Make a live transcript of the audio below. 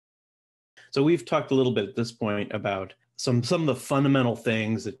So we've talked a little bit at this point about some of the fundamental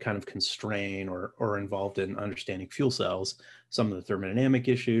things that kind of constrain or are involved in understanding fuel cells, some of the thermodynamic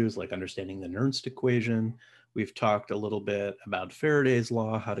issues like understanding the Nernst equation. We've talked a little bit about Faraday's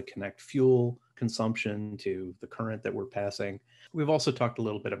law, how to connect fuel consumption to the current that we're passing. We've also talked a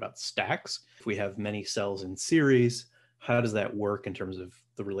little bit about stacks. If we have many cells in series, how does that work in terms of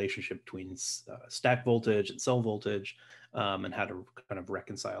the relationship between stack voltage and cell voltage, and how to kind of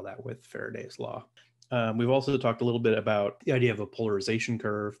reconcile that with Faraday's law. We've also talked a little bit about the idea of a polarization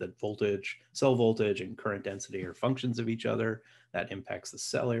curve, that voltage, cell voltage, and current density are functions of each other. That impacts the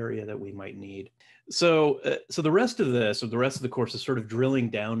cell area that we might need. So the rest of this, or the rest of the course, is sort of drilling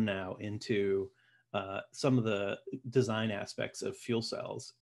down now into some of the design aspects of fuel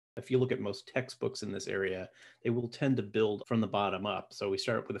cells. If you look at most textbooks in this area, they will tend to build from the bottom up. So we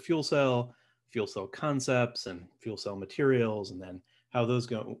start with a fuel cell concepts, and fuel cell materials, and then how those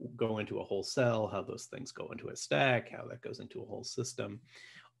go into a whole cell, how those things go into a stack, how that goes into a whole system,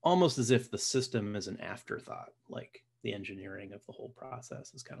 almost as if the system is an afterthought, like the engineering of the whole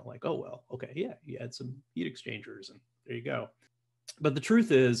process is kind of like, oh, well, okay, yeah, you add some heat exchangers and there you go. But the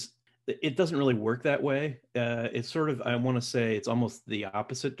truth is, it doesn't really work that way. It's sort of, I want to say, it's almost the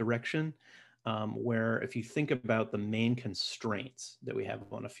opposite direction, where if you think about the main constraints that we have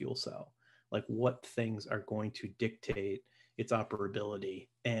on a fuel cell, like what things are going to dictate its operability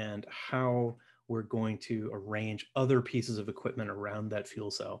and how we're going to arrange other pieces of equipment around that fuel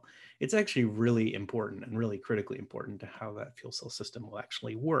cell, it's actually really important and really critically important to how that fuel cell system will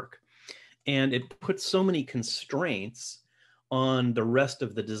actually work. And it puts so many constraints on the rest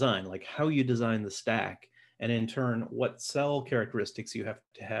of the design, like how you design the stack, and in turn, what cell characteristics you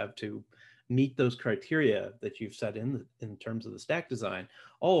have to meet those criteria that you've set in terms of the stack design.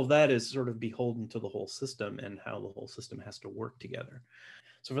 All of that is sort of beholden to the whole system and how the whole system has to work together.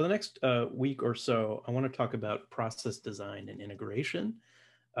 So for the next week or so, I want to talk about process design and integration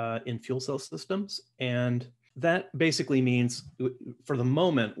in fuel cell systems. And that basically means, for the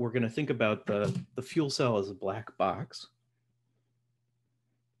moment, we're going to think about the fuel cell as a black box.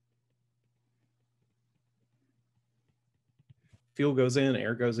 Fuel goes in,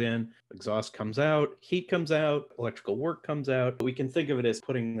 air goes in, exhaust comes out, heat comes out, electrical work comes out. We can think of it as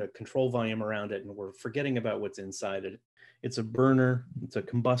putting a control volume around it, and we're forgetting about what's inside it. It's a burner, it's a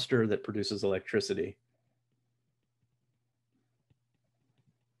combustor that produces electricity.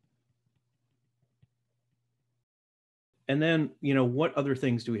 And then, what other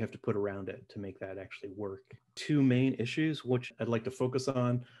things do we have to put around it to make that actually work? Two main issues, which I'd like to focus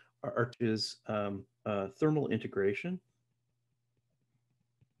on, is thermal integration.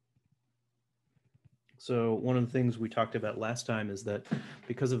 So one of the things we talked about last time is that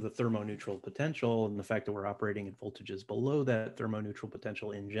because of the thermoneutral potential and the fact that we're operating at voltages below that thermoneutral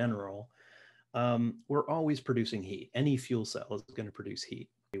potential in general, we're always producing heat. Any fuel cell is going to produce heat.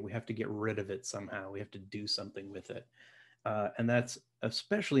 We have to get rid of it somehow. We have to do something with it. And that's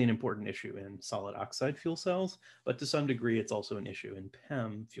especially an important issue in solid oxide fuel cells, but to some degree, it's also an issue in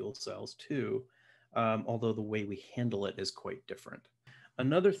PEM fuel cells too, although the way we handle it is quite different.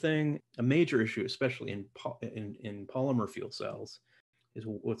 Another thing, a major issue, especially in polymer fuel cells, is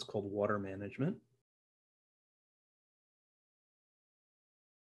what's called water management.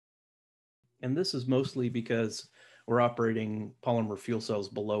 And this is mostly because we're operating polymer fuel cells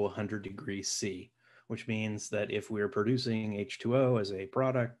below 100 degrees C, which means that if we're producing H2O as a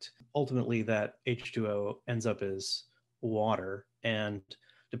product, ultimately that H2O ends up as water. And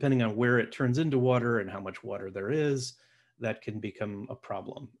depending on where it turns into water and how much water there is, that can become a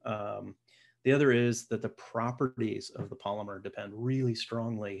problem. The other is that the properties of the polymer depend really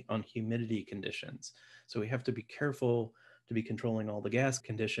strongly on humidity conditions. So we have to be careful to be controlling all the gas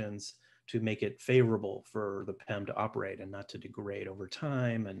conditions to make it favorable for the PEM to operate and not to degrade over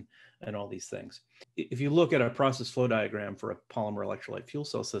time and all these things. If you look at a process flow diagram for a polymer electrolyte fuel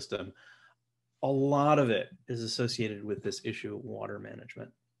cell system, a lot of it is associated with this issue of water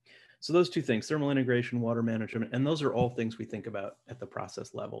management. So those two things, thermal integration, water management, and those are all things we think about at the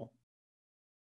process level.